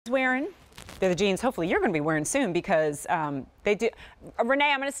Wearing. They're the jeans hopefully you're going to be wearing soon because they do.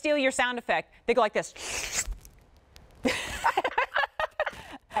 Renee, I'm going to steal your sound effect. They go like this.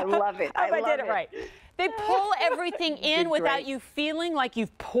 I love it. I did it right. They pull everything in without you feeling like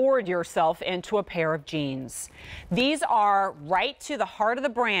you've poured yourself into a pair of jeans. These are right to the heart of the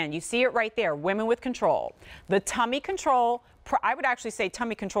brand. You see it right there, women with control. The tummy control, I would actually say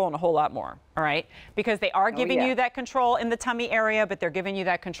tummy control and a whole lot more, all right? Because they are giving you that control in the tummy area, but they're giving you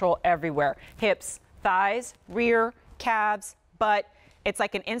that control everywhere. Hips, thighs, rear, calves, butt. It's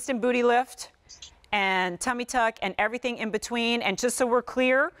like an instant booty lift and tummy tuck and everything in between. And just so we're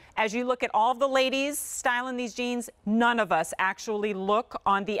clear, as you look at all of the ladies styling these jeans, none of us actually look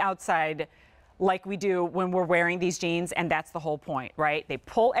on the outside like we do when we're wearing these jeans, and that's the whole point, right? They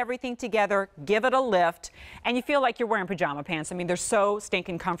pull everything together, give it a lift, and you feel like you're wearing pajama pants. I mean, they're so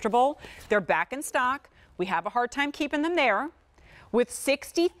stinking comfortable. They're back in stock. We have a hard time keeping them there. With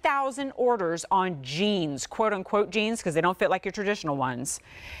 60,000 orders on jeans, quote unquote jeans, because they don't fit like your traditional ones.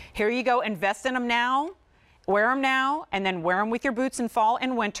 Here you go, invest in them now, wear them now, and then wear them with your boots in fall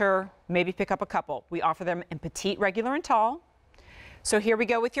and winter, maybe pick up a couple. We offer them in petite, regular, and tall. So here we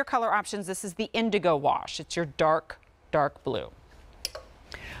go with your color options. This is the indigo wash. It's your dark, dark blue.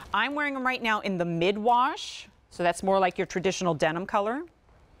 I'm wearing them right now in the mid wash, so that's more like your traditional denim color.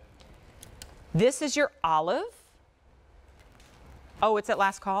 This is your olive. Oh, it's at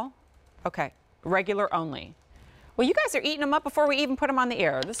last call? Okay, regular only. Well, you guys are eating them up before we even put them on the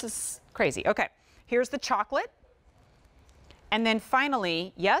air. This is crazy. Okay, here's the chocolate. And then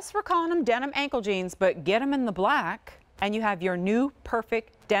finally, yes, we're calling them denim ankle jeans, but get them in the black and you have your new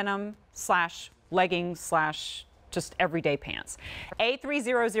perfect denim slash leggings slash just everyday pants.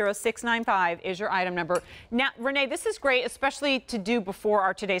 A300695 is your item number. Now, Renee, this is great, especially to do before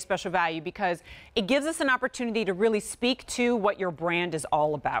our today's special value, because it gives us an opportunity to really speak to what your brand is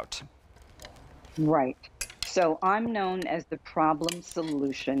all about. Right. So I'm known as the problem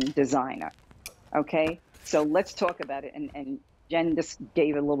solution designer. Okay. So let's talk about it. And Jen just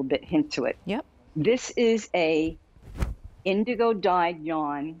gave a little bit hint to it. Yep. This is a indigo dyed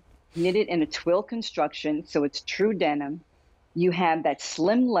yarn, knitted in a twill construction, so it's true denim. You have that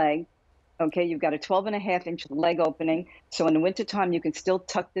slim leg, okay? You've got a 12.5-inch leg opening, so in the wintertime, you can still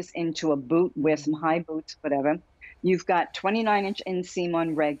tuck this into a boot, wear some high boots, whatever. You've got 29-inch inseam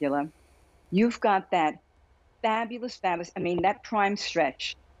on regular. You've got that fabulous, I mean, that prime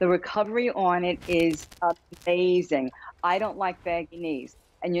stretch. The recovery on it is amazing. I don't like baggy knees.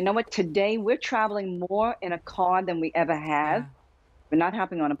 And you know what? Today, we're traveling more in a car than we ever have. Yeah. We're not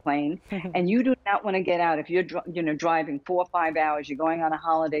hopping on a plane, and you do not want to get out if you're driving 4 or 5 hours, you're going on a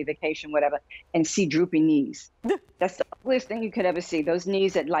holiday vacation, whatever, and see droopy knees. That's the ugliest thing you could ever see. Those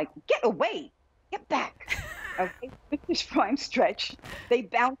knees that like, get away, get back. Okay, with this prime stretch, they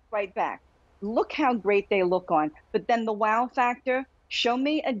bounce right back. Look how great they look on. But then the wow factor, show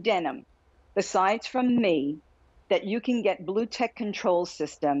me a denim, besides from me, that you can get Blue Tech Control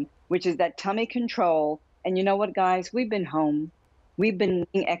System, which is that tummy control. And you know what, guys? We've been home. We've been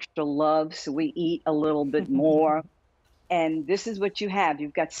eating extra love, so we eat a little bit more. And this is what you have.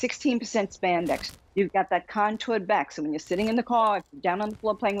 You've got 16% spandex. You've got that contoured back. So when you're sitting in the car, down on the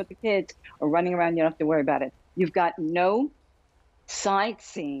floor playing with the kids, or running around, you don't have to worry about it. You've got no side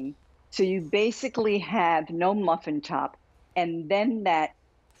seam. So you basically have no muffin top. And then that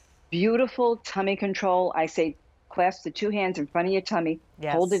beautiful tummy control. I say clasp the 2 hands in front of your tummy,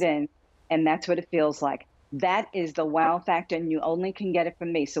 hold it in, and that's what it feels like. That is the wow factor, and you only can get it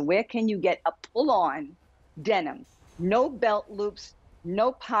from me. So where can you get a pull-on denim? No belt loops,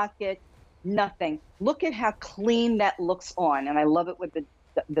 no pocket, nothing. Look at how clean that looks on, and I love it with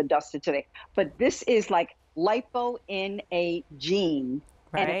the duster today. But this is like lipo in a jean.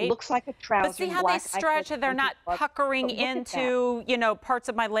 Right. And it looks like a trouser. But see how they stretch and they're not puckering into, parts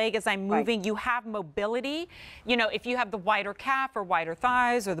of my leg as I'm moving. Right. You have mobility. You know, if you have the wider calf or wider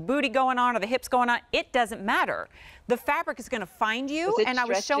thighs or the booty going on or the hips going on, it doesn't matter. The fabric is going to find you. And I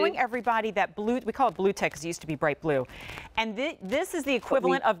was showing everybody that blue, we call it Blue Tech because it used to be bright blue. And this is the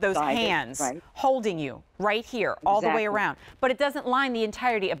equivalent of those hands holding you right here all the way around. But it doesn't line the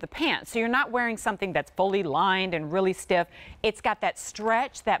entirety of the pants. So you're not wearing something that's fully lined and really stiff. It's got that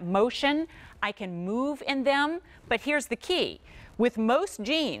stretch, that motion. I can move in them. But here's the key. With most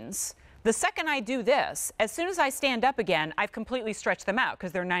jeans, the second I do this, as soon as I stand up again, I've completely stretched them out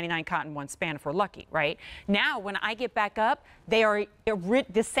because they're 99 cotton, 1 span if we're lucky, right? Now, when I get back up, they are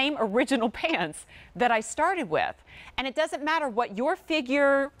the same original pants that I started with. And it doesn't matter what your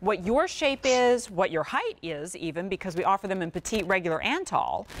figure, what your shape is, what your height is even, because we offer them in petite, regular, and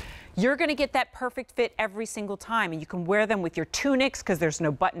tall. You're going to get that perfect fit every single time, and you can wear them with your tunics because there's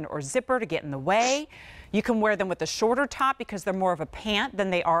no button or zipper to get in the way. You can wear them with a shorter top because they're more of a pant than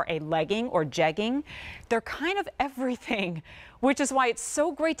they are a legging or jegging. They're kind of everything, which is why it's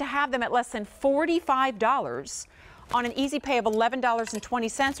so great to have them at less than $45 on an easy pay of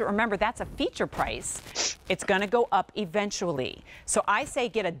 $11.20. But remember, that's a feature price. It's going to go up eventually. So I say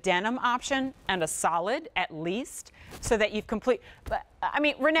get a denim option and a solid at least so that you've But I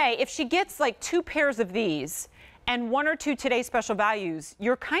mean, Renee, if she gets like 2 pairs of these and 1 or 2 today's special values,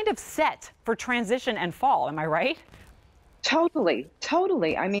 you're kind of set for transition and fall. Am I right? Totally,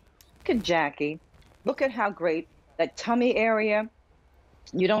 totally. I mean, look at Jackie. Look at how great that tummy area.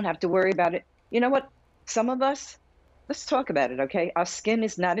 You don't have to worry about it. You know what? Some of us, let's talk about it, okay? Our skin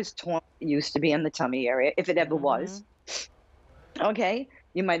is not as torn as it used to be in the tummy area, if it ever was. Okay?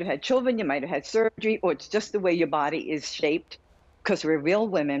 You might have had children, you might have had surgery, or it's just the way your body is shaped, because we're real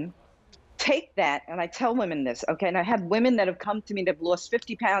women. Take that, and I tell women this, okay? And I have women that have come to me that have lost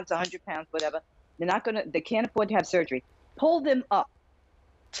 50 pounds, 100 pounds, whatever. They can't afford to have surgery. Pull them up.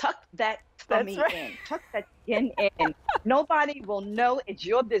 Tuck that tummy in. Tuck that skin in. Nobody will know it's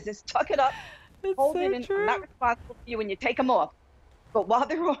your business. Tuck it up. Hold it in. I'm not responsible for you when you take them off. But while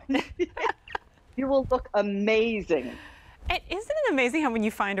they're on, you will look amazing. And isn't it amazing how when you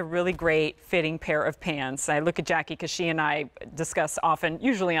find a really great fitting pair of pants, I look at Jackie because she and I discuss often,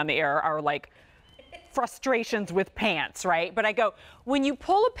 usually on the air, our like frustrations with pants, right? But I go, when you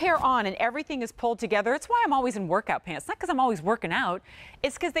pull a pair on and everything is pulled together, it's why I'm always in workout pants. Not because I'm always working out.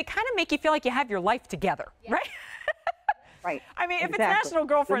 It's because they kind of make you feel like you have your life together, right? Right. I mean, if it's National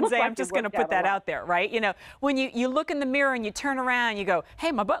Girlfriend's Day, I'm just going to put that out there, right? You know, when you look in the mirror and you turn around, you go,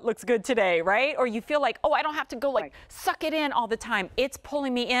 hey, my butt looks good today, right? Or you feel like, oh, I don't have to go like suck it in all the time. It's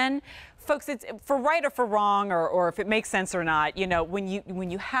pulling me in. Folks, it's for right or for wrong, or if it makes sense or not, you know, when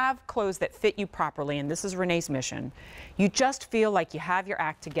you have clothes that fit you properly, and this is Renee's mission, you just feel like you have your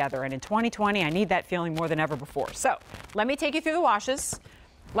act together. And in 2020, I need that feeling more than ever before. So let me take you through the washes.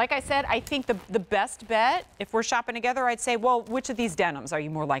 Like I said, I think the best bet, if we're shopping together, I'd say, well, which of these denims are you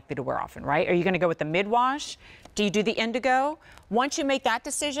more likely to wear often, right? Are you going to go with the mid-wash? Do you do the indigo? Once you make that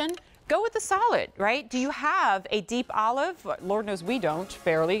decision, go with the solid, right? Do you have a deep olive? Lord knows we don't,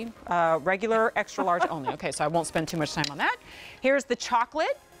 fairly. Regular, extra large only. Okay, so I won't spend too much time on that. Here's the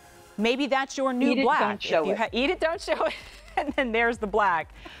chocolate. Maybe that's your new black. Don't show it. Eat it, don't show it. And then there's the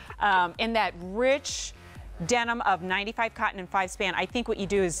black. In that rich denim of 95 cotton and 5 span, I think what you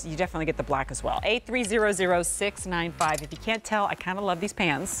do is you definitely get the black as well. A300695. If you can't tell, I kind of love these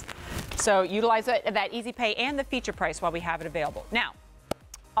pants. So utilize that easy pay and the feature price while we have it available. Now,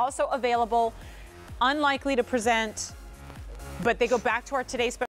 also available, unlikely to present, but they go back to our today's special.